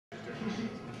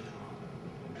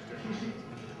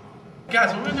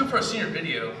Guys, what are we gonna do for a senior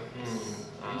video?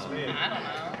 I don't know.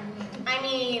 I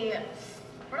mean,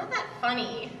 we're not that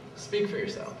funny. Speak for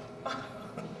yourself.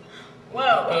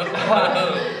 Whoa.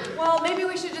 Well, maybe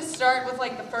we should just start with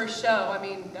like the first show. I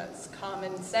mean, that's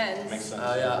common sense. Makes sense.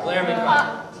 Yeah, Laramie.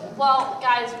 Well,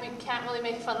 guys, we can't really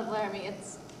make fun of Laramie.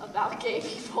 It's about gay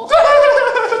people.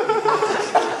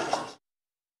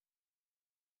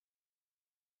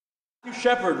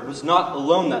 Shepard was not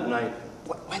alone that night.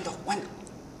 Wendell.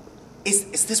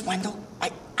 Is this Wendell? I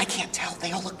can't tell.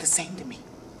 They all look the same to me.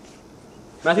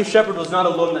 Matthew Shepard was not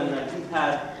alone that night. He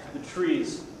had the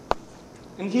trees.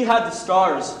 And he had the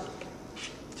stars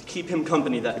to keep him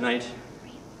company that night.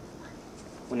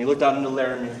 When he looked out into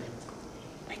Laramie,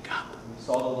 Wake up. he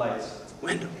saw the lights.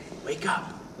 Wendell, wake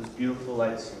up. Those beautiful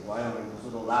lights in Wyoming. Those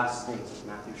were the last things that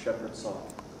Matthew Shepard saw.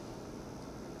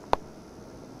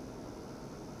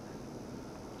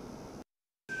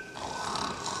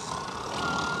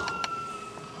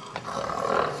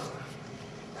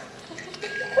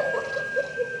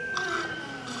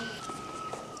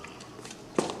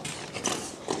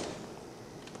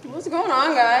 What's going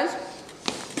on, guys?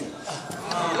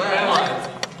 What happened?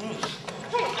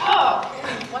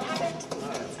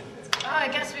 Oh, I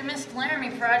guess we missed Laramie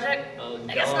project. Oh,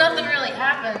 I guess nothing really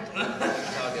happened.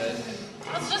 It's all good.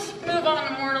 Let's just move on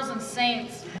to Mortals and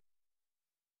Saints.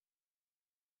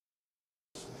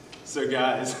 So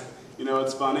guys, you know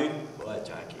what's funny? What,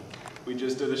 Jackie? We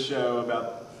just did a show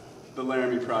about the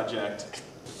Laramie Project.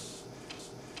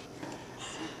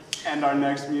 And our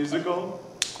next musical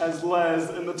has Les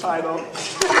in the title.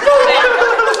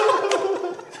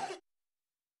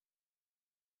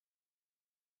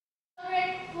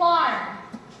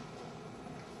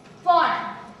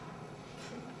 Farm.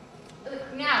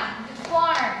 Now, just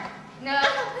farm. No,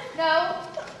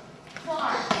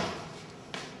 farm.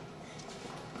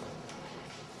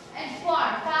 And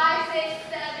farm. 5, 6,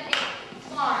 7, 8.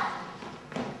 Farm.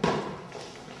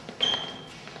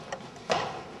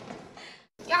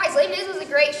 Guys, Les Mis was a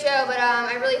great show, but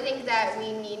I really think that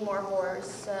we need more horrors,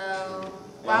 so...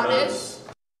 Wow, news.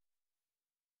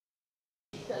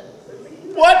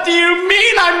 What do you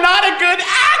mean I'm not a good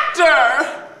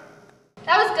actor?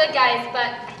 That was good, guys, but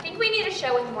I think we need a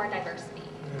show with more diversity.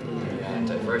 Yeah,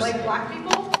 diversity. Like black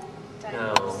people?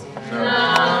 No.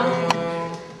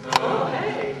 Oh,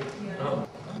 hey. No.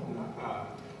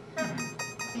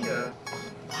 Yeah.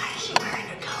 Why is she wearing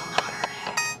a cone on her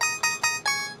head?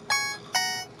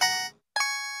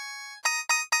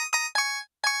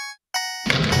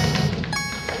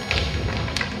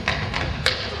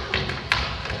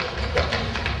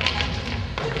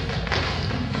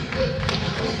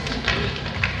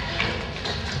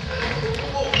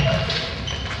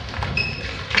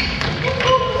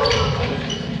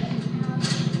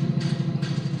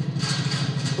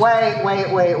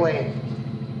 Wait.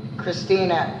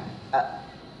 Christina,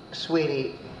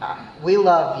 sweetie, we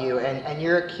love you, and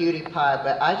you're a cutie pie,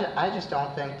 but I just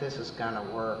don't think this is going to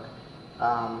work.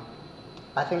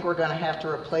 I think we're going to have to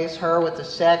replace her with a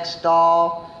sex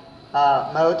doll.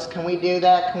 Moats, can we do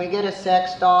that? Can we get a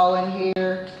sex doll in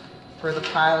here for the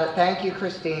pilot? Thank you,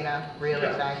 Christina. Really,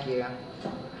 thank you.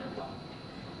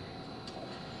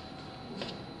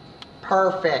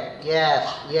 Perfect.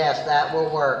 Yes, that will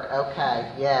work.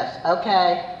 Okay, yes.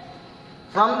 Okay.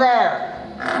 From there.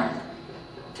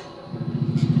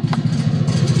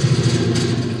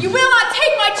 You will not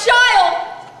take my child!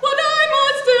 What I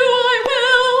must do, I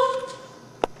will!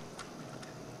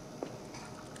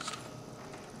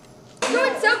 You're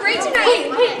doing so great tonight.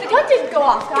 Wait, the gun didn't go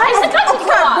off, guys. The gun didn't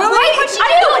go off. Really? What'd she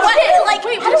do?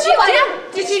 How did she do?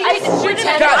 Did she shoot him?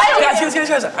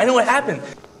 Guys, I know what happened.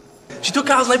 She took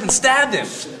Kyle's knife and stabbed him.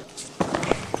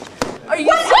 Are you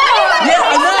Yeah, I know,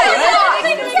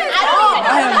 right? I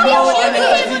have no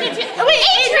idea. Wait,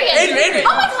 Adrian! Adrian!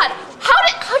 Oh my God!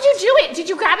 How'd you do it? Did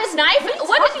you grab his knife?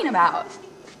 What are you talking about?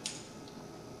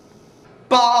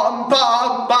 Bomb.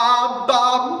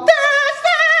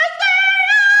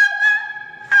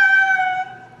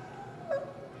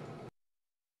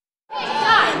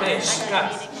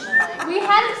 Guys. We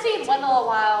hadn't seen Wendell a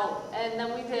while, and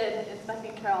then we did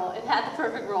Inspecting Carol. It had the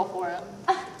perfect role for him.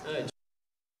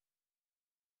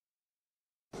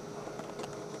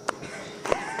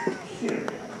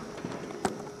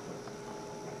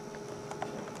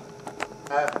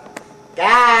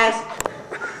 Guys,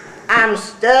 I'm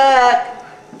stuck.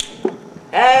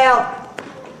 Help.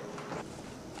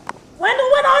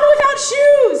 Wendell went on without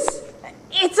shoes!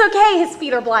 It's okay, his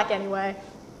feet are black anyway.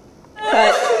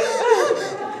 I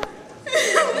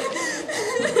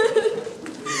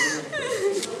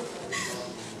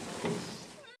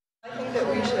think that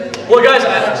we should Well, guys,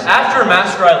 after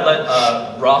Master, I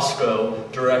let Roscoe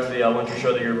direct the winter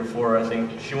show the year before. I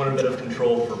think she wanted a bit of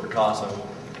control for Picasso.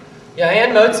 Yeah,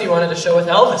 and Motzi wanted a show with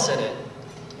Elvis in it.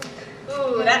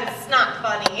 Ooh, that's not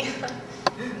funny.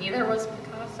 Neither was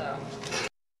Picasso.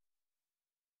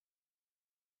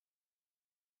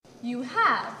 You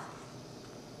have.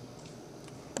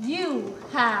 You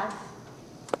have.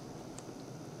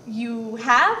 You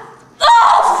have?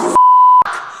 Oh,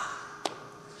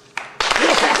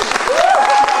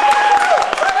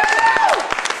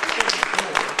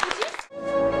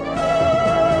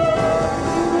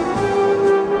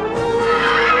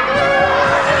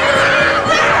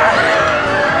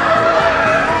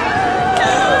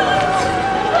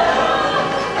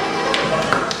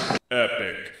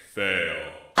 Epic fail.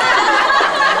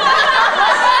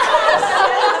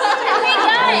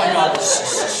 Guys,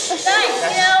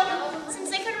 since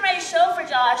they couldn't write a show for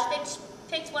Josh, they just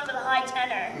picked one with a high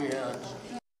tenor. Yeah.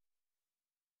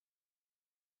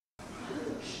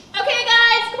 Okay,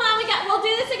 guys, come on, we'll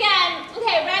do this again.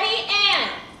 Okay, ready? And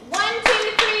 1, 2,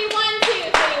 3, 1, 2,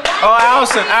 3, 1. Oh,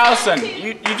 Allison,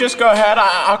 you just go ahead.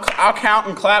 I'll count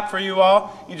and clap for you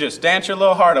all. You just dance your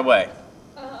little heart away.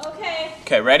 Okay.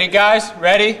 Okay, ready, guys?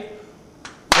 Ready?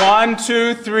 1,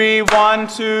 2, 3, 1,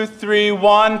 2, 3,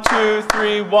 1, 2,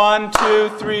 3, 1, 2,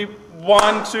 3,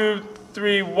 1, 2,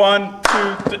 3, 1,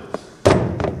 2, 3.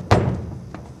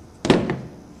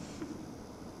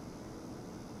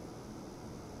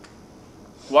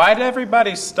 Why'd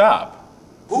everybody stop?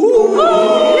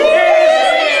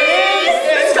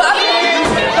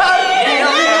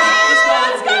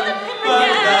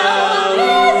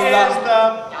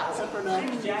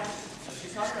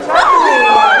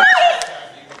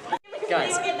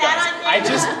 Guys,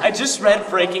 I just read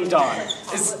Breaking Dawn.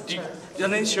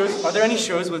 Are there any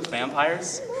shows with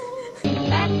vampires?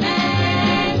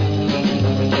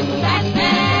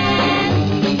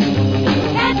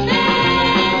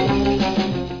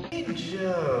 Hey,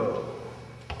 Joe.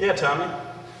 Yeah, Tommy?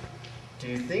 Do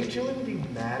you think Julie would be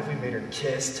mad if we made her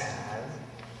kiss Taz?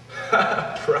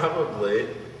 Probably.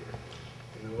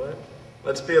 You know what?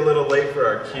 Let's be a little late for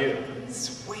our cue.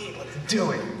 Sweet, let's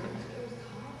do it.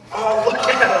 Oh, look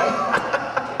at him.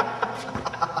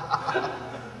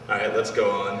 All right, let's go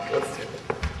on. Let's do it.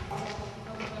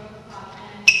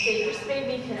 They just made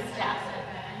me kiss Cassie.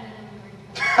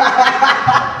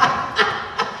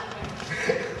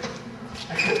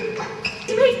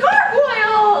 You made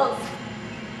gargoyles!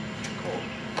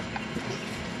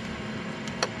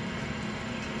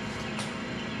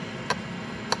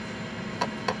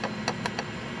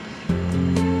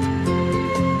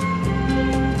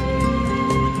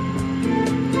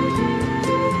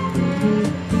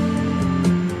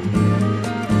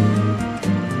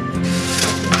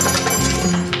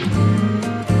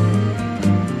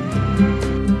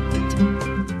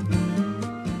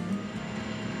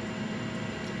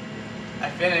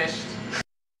 Finished.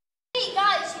 Hey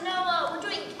guys, we're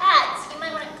doing cats. You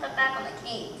might want to cut back on the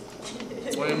cake.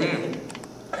 What do you mean?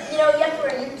 You have to wear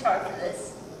a unitard for this.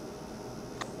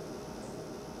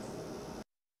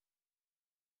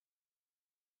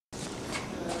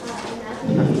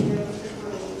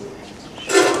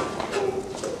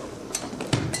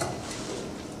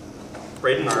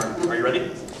 Brayden, are you ready?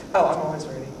 Oh, I'm always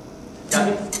ready. Got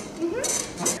me?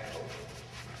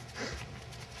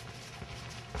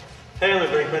 Hey, Emily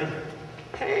Brinkman.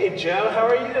 Hey, Joe, how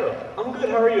are you? I'm good.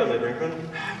 How are you, Emily Brinkman?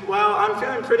 Well, I'm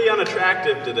feeling pretty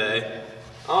unattractive today.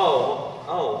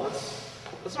 Oh,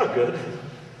 that's not good.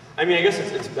 I mean, I guess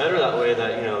it's better that way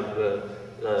that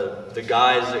the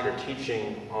guys that you're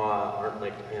teaching aren't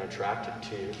attracted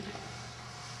to you.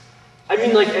 I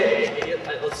mean, let's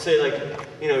say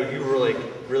you were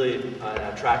really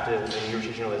attractive and you were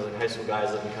teaching all these high school guys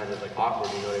that would be kind of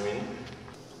awkward. You know what I mean?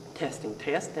 Testing.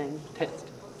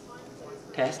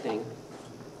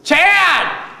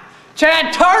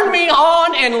 Chad, turn me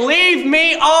on and leave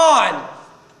me on!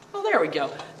 Oh, there we go.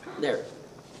 There.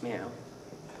 Meow.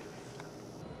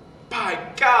 By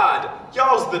God,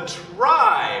 y'all's the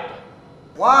tribe.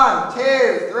 1,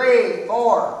 2, 3,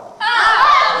 4.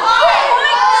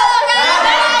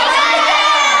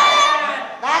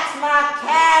 That's my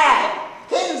cat.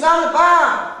 Kitten's on the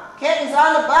bone. Kitten's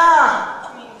on the bone.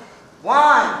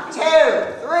 1, 2,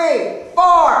 3,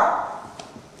 4.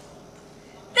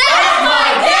 That's my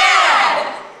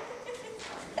dad!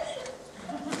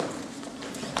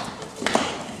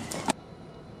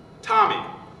 Tommy,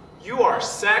 you are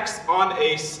sex on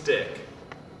a stick.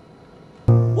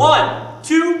 1,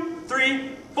 2,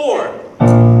 3, 4.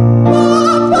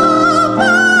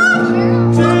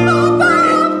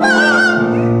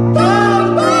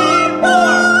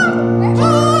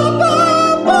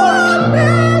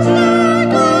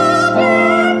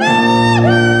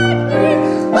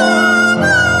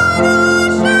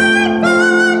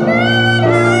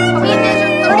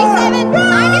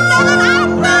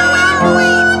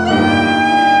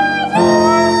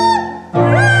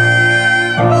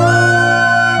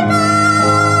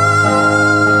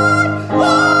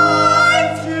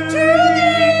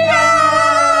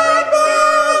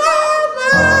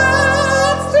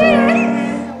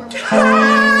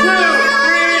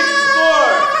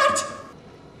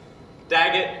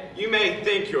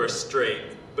 are straight,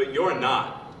 but you're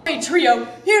not. Hey, trio,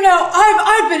 you know,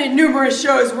 I've been in numerous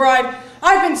shows where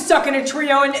I've been stuck in a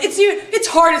trio, and it's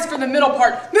hardest for the middle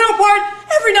part. Middle part,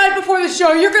 every night before the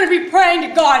show, you're going to be praying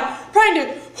to God, praying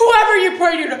to whoever you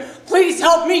pray to please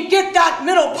help me get that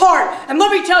middle part. And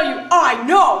let me tell you, I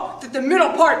know that the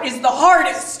middle part is the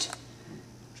hardest.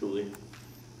 Julie,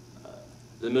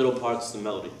 the middle part's the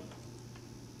melody.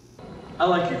 I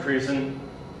like you, Creason.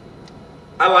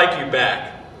 I like you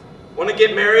back. Want to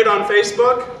get married on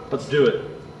Facebook? Let's do it.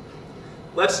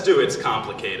 Let's do It's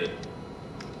Complicated.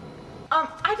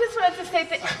 I just wanted to say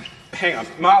that... Hang on,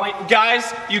 Molly,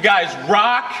 you guys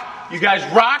rock. You guys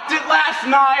rocked it last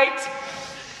night.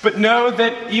 But know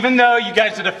that even though you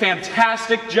guys did a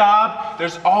fantastic job,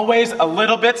 there's always a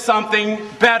little bit something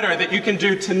better that you can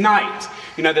do tonight.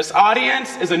 You know, this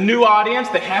audience is a new audience.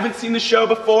 They haven't seen the show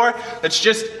before. Let's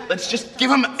just give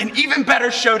them an even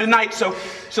better show tonight. So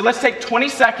let's take 20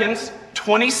 seconds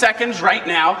right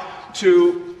now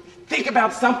to think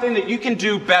about something that you can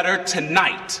do better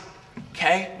tonight.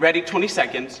 Okay? Ready? 20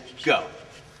 seconds. Go.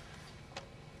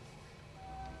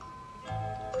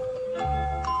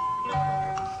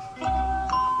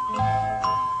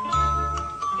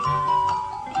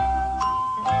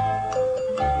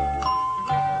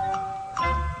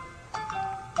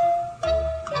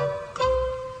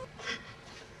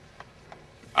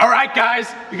 All right,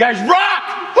 guys. You guys rock!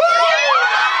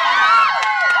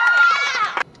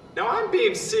 Now I'm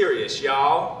being serious,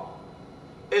 y'all.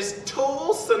 Is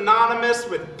tool synonymous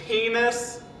with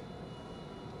penis?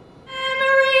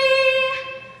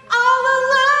 all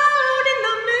alone in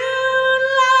the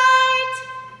moonlight.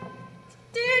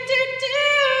 Do, do, do,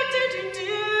 do, do, do,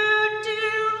 do.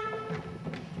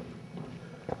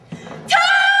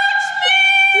 Touch me!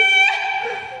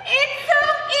 It's so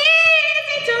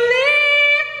easy to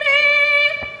leave me.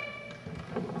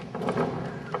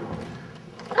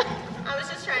 I was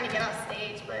just trying to get off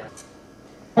stage, but...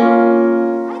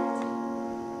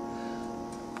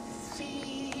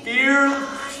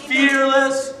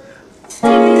 Fearless,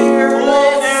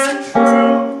 and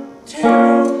true to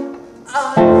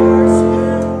understand.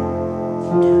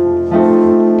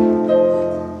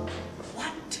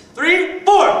 1, 2, 3,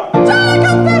 4.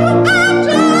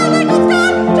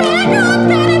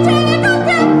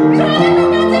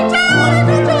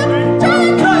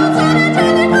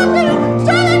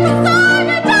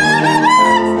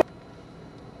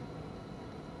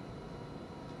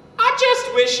 I just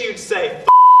wish you'd say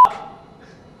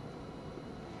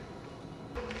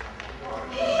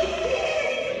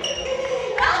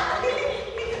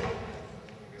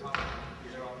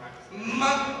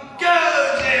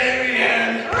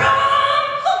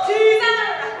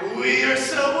We are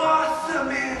so awesome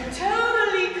and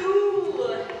totally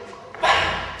cool.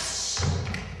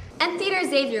 And Theater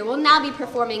Xavier will now be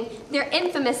performing their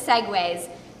infamous segues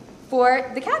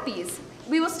for the Cappies.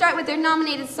 We will start with their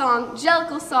nominated song,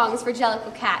 Jellicle Songs for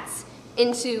Jellicle Cats,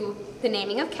 into The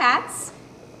Naming of Cats,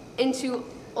 into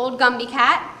Old Gumby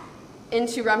Cat,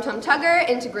 into Rum Tum Tugger,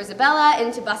 into Grisabella,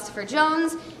 into Bustopher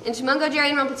Jones, into Mungo Jerry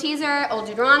and Rumpleteazer, Old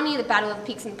Deuteronomy, The Battle of the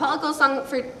Peaks and Pellicles,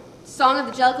 Song of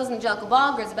the Jellicles and the Jellicle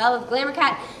Ball, Grisabella, the Glamour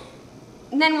Cat.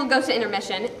 And then we'll go to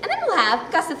intermission. And then we'll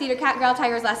have Gus the Theater Cat, Growl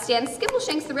Tiger's Last Stand,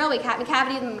 Skimbleshanks the Railway Cat,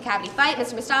 Macavity the Macavity Fight,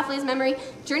 Mr. Mistopheles' Memory,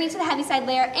 Journey to the Heaviside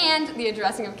Lair, and The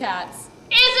Addressing of Cats.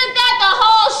 Isn't that the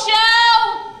whole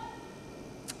show?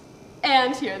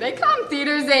 And here they come,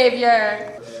 Theater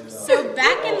Xavier. So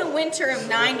back in the winter of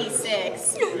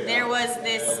 '96, there was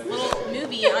this little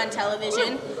movie on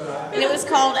television, and it was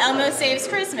called Elmo Saves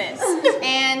Christmas.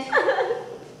 And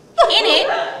in it,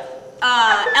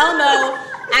 Elmo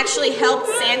actually helped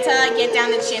Santa get down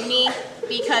the chimney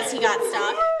because he got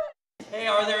stuck. Hey,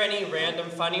 are there any random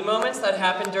funny moments that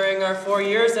happened during our 4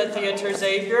 years at Theater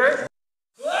Xavier?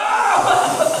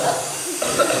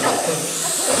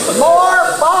 More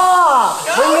fog!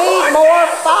 We need more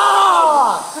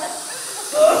fog!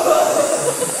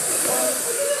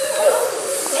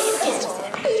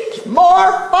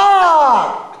 More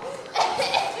fog!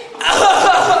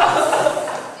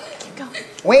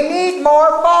 We need more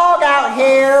fog out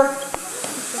here.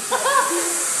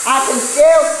 I can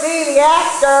still see the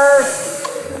actors.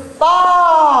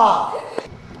 Fog!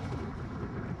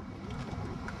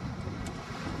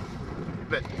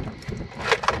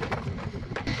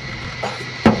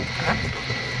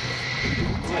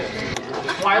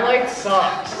 Twilight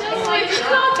sucks. No, it's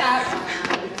not that.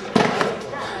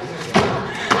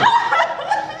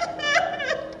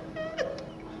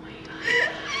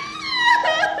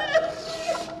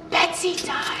 Betsy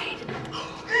died.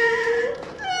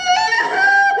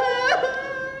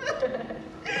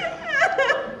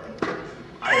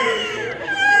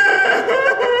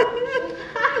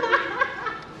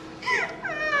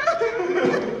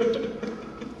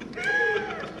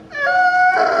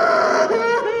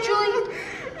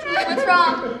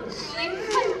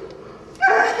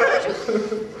 Oh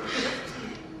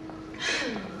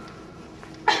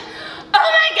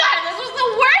my god, this was the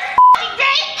worst f***ing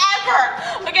day ever!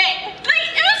 Okay, like,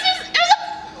 it was the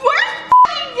worst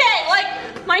f***ing day. Like,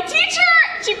 my teacher,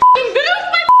 she f***ing moved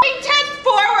my f***ing test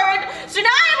forward, so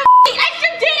now I have a f***ing extra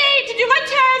day to do my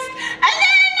test, and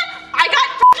then I got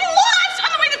f***ing lost on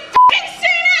the way to f***ing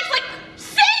St. X. Like,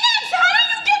 St. X, how do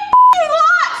you get f***ing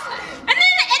lost? And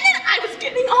then I was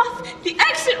getting off the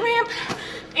exit ramp,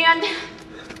 and then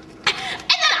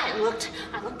I looked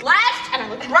left, and I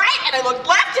looked right, and I looked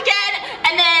left again,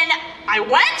 and then I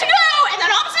went to go, and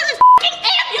then all of a sudden this f***ing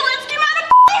ambulance came out of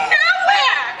f***ing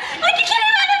nowhere! Like, it came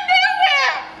out of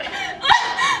nowhere!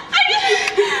 I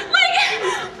didn't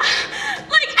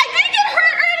get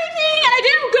hurt or anything, and I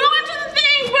didn't go into the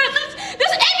thing, but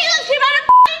this ambulance came out of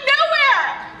f***ing nowhere!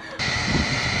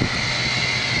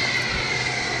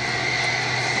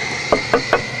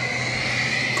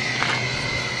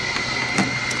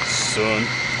 Son,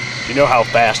 you know how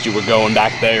fast you were going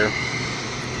back there?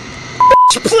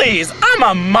 Please, I'm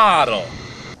a model.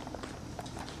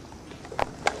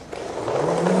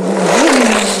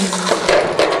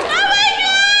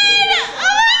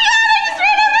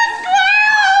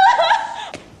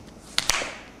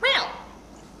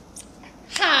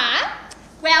 Hi,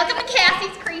 welcome to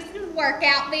Cassie's Creases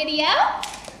workout video.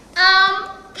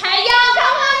 Hey y'all,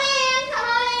 come on in.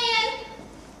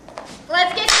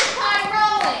 Let's get this party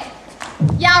rolling.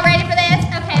 Y'all ready for this?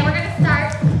 Okay, we're gonna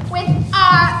start with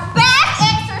our back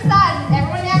exercises.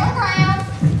 Everyone down on the ground.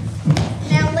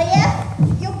 Now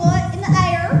lift your butt in the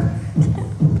air.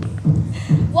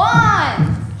 1,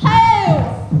 2,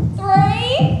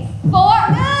 3, 4,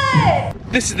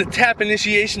 good. This is the tap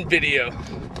initiation video.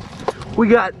 We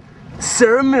got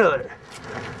Sarah Miller,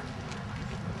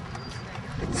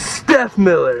 Steph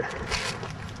Miller,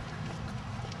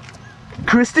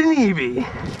 Kristen Evie,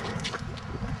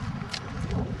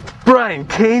 Brian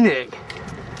Koenig,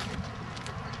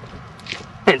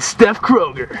 and Steph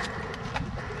Kroger.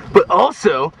 But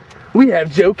also, we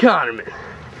have Joe Connerman.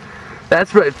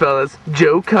 That's right, fellas,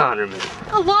 Joe Connerman.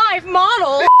 A live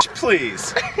model?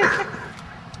 Please.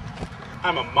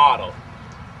 I'm a model.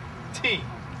 T.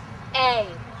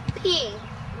 A.P.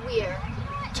 We're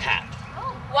Tap.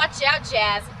 Watch out,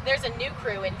 Jazz. There's a new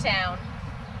crew in town.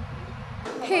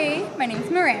 Hey, my name's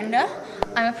Miranda.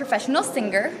 I'm a professional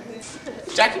singer.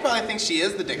 Jackie probably thinks she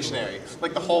is the dictionary,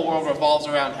 like the whole world revolves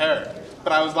around her.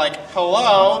 But I was like,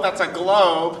 hello, that's a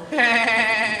globe.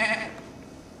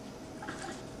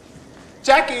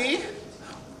 Jackie,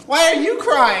 why are you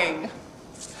crying?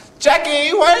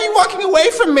 Jackie, why are you walking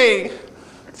away from me?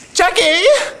 Jackie!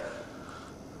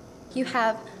 You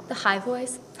have the high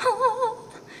voice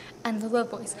and the low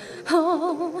voice.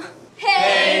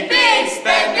 Hey, big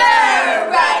spender,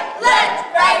 right,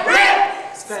 left, right, rip.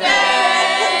 Spend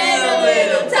a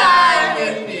little time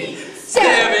with me.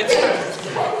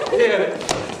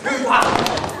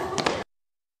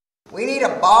 We need a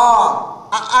bomb.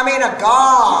 I mean a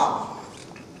gong.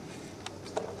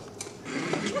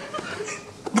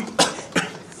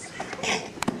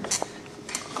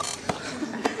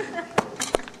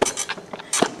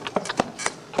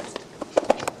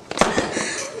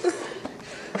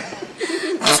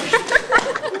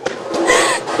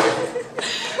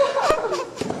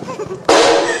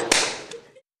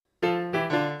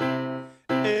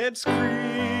 It's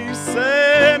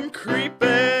creasing, creeping.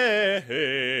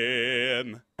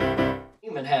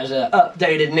 Human has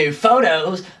updated new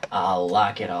photos. I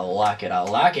like it, I like it, I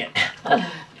like it.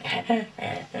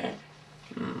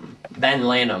 Ben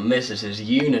Lana misses his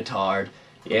unitard.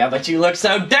 Yeah, but you look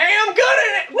so damn good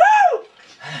in it! Woo!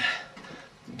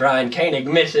 Brian Koenig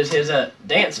misses his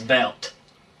dance belt.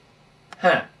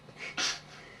 Huh.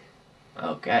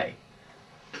 Okay.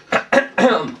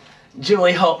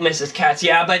 Julie Hope misses cats.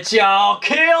 Yeah, but y'all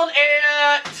killed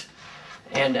it!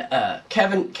 And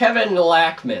Kevin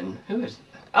Lackman. Who is that?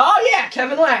 Oh yeah,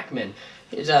 Kevin Lackman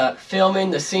is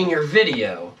filming the senior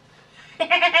video.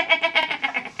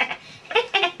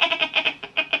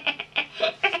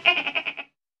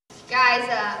 Guys,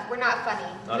 we're not funny.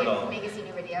 Not at all. Make a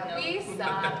senior video. We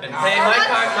suck. Hey,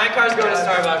 my car's going to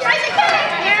Starbucks.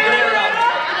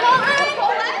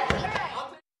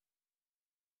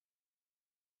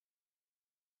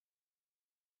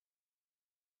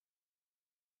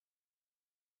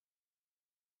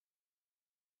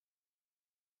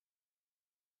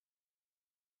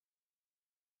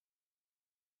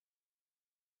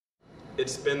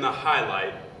 It's been the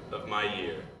highlight of my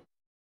year.